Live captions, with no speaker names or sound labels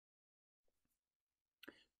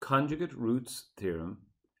Conjugate roots theorem,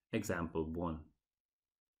 example 1.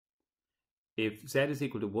 If z is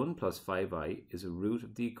equal to 1 plus 5i is a root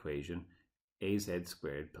of the equation az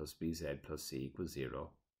squared plus bz plus c equals 0,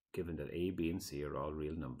 given that a, b, and c are all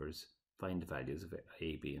real numbers, find the values of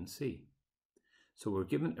a, b, and c. So we're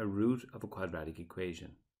given a root of a quadratic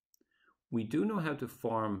equation. We do know how to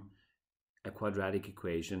form a quadratic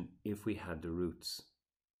equation if we had the roots.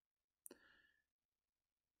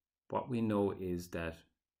 What we know is that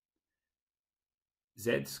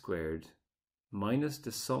z squared minus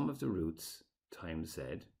the sum of the roots times z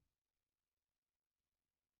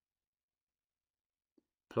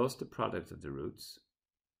plus the product of the roots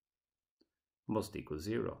must equal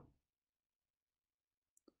 0.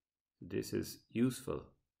 This is useful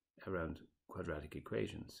around quadratic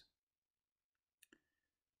equations.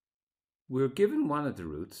 We're given one of the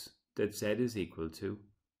roots that z is equal to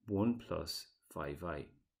 1 plus 5i.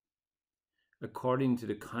 According to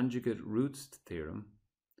the conjugate roots theorem,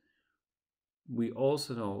 we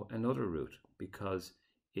also know another root, because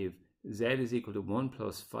if z is equal to 1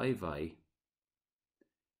 plus 5i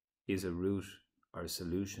is a root or a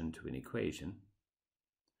solution to an equation,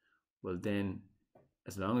 well then,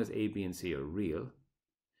 as long as a, b, and c are real,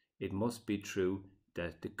 it must be true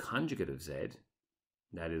that the conjugate of z,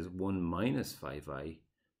 that is 1 minus 5i,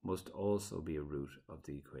 must also be a root of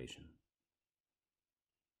the equation.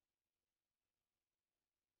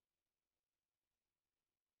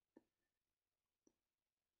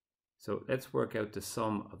 So let's work out the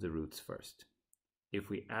sum of the roots first. If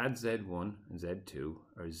we add z1 and z2,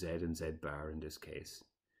 or z and z bar in this case,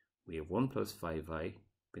 we have 1 plus 5i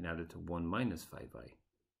being added to 1 minus 5i.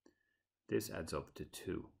 This adds up to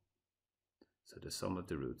 2. So the sum of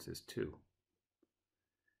the roots is 2.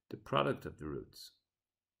 The product of the roots.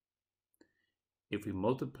 If we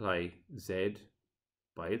multiply z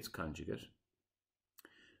by its conjugate,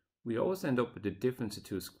 we always end up with the difference of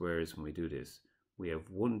two squares when we do this. We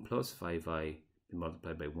have 1 plus 5i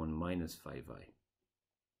multiplied by 1 minus 5i.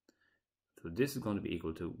 So this is going to be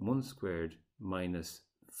equal to 1 squared minus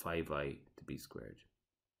 5i to be squared.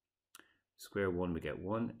 Square 1 we get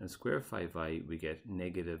 1, and square 5i we get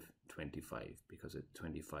negative 25, because it's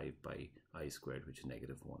 25 by I squared, which is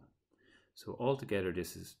negative 1. So altogether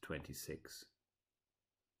this is 26.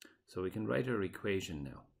 So we can write our equation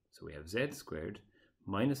now. So we have z squared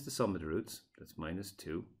minus the sum of the roots, that's minus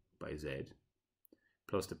 2 by z,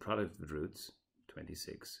 plus the product of the roots,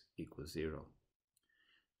 26, equals 0.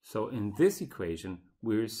 So in this equation,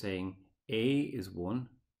 we're saying a is 1,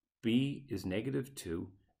 b is negative 2,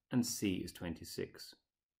 and c is 26.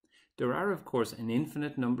 There are, of course, an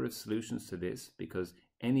infinite number of solutions to this, because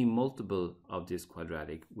any multiple of this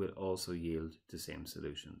quadratic will also yield the same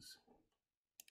solutions.